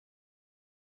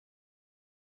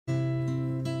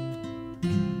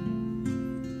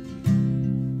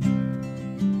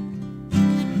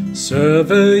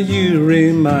Server, you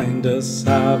remind us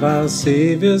of our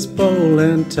Savior's bowl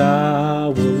and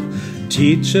towel.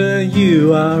 Teacher,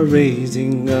 you are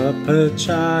raising up a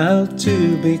child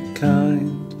to be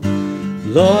kind.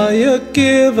 Lawyer,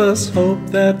 give us hope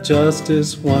that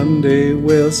justice one day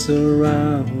will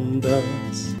surround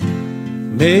us.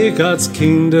 May God's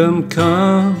kingdom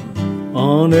come,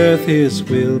 on earth His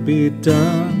will be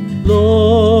done.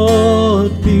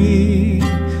 Lord, be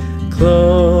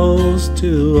close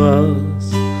to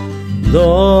us.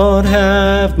 Lord,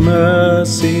 have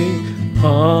mercy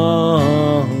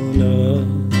on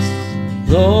us.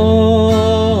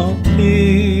 Lord,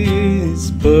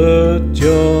 please put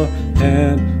your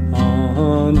hand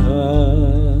on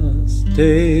us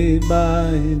day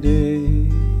by day.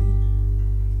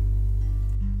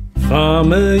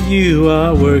 Farmer, you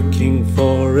are working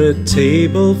for a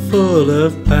table full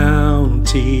of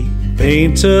bounty.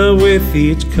 Painter, with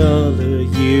each color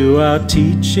you are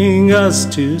teaching us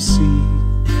to see.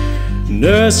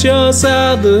 Nurse, yours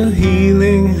are the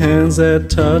healing hands that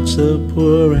touch the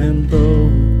poor and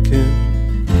broken.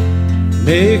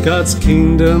 May God's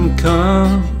kingdom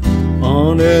come,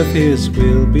 on earth His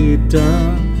will be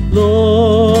done.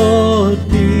 Lord,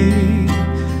 be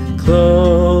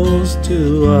close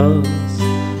to us.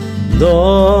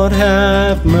 Lord,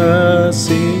 have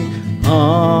mercy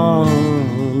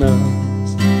on us.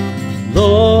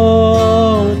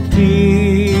 Lord,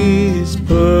 please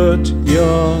put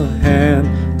your hand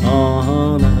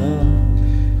on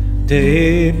us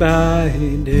day by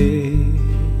day.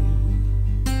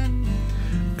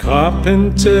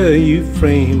 Carpenter, you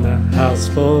frame a house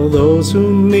for those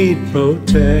who need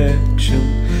protection.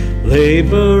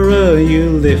 Laborer, you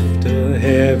lift a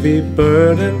heavy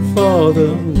burden for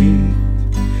the weak.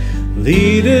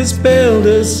 Leaders, build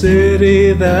a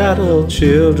city that all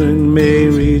children may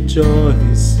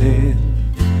rejoice in.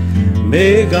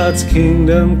 May God's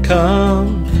kingdom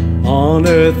come, on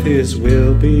earth His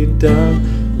will be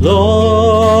done.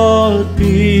 Lord,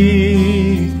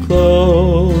 be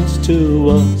close to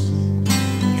us.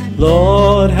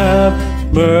 Lord, have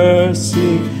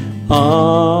mercy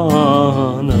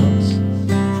on us.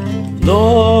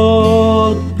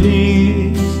 Lord,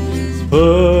 please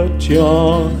put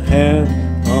your hand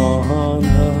on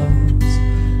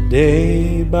us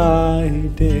day by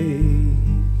day.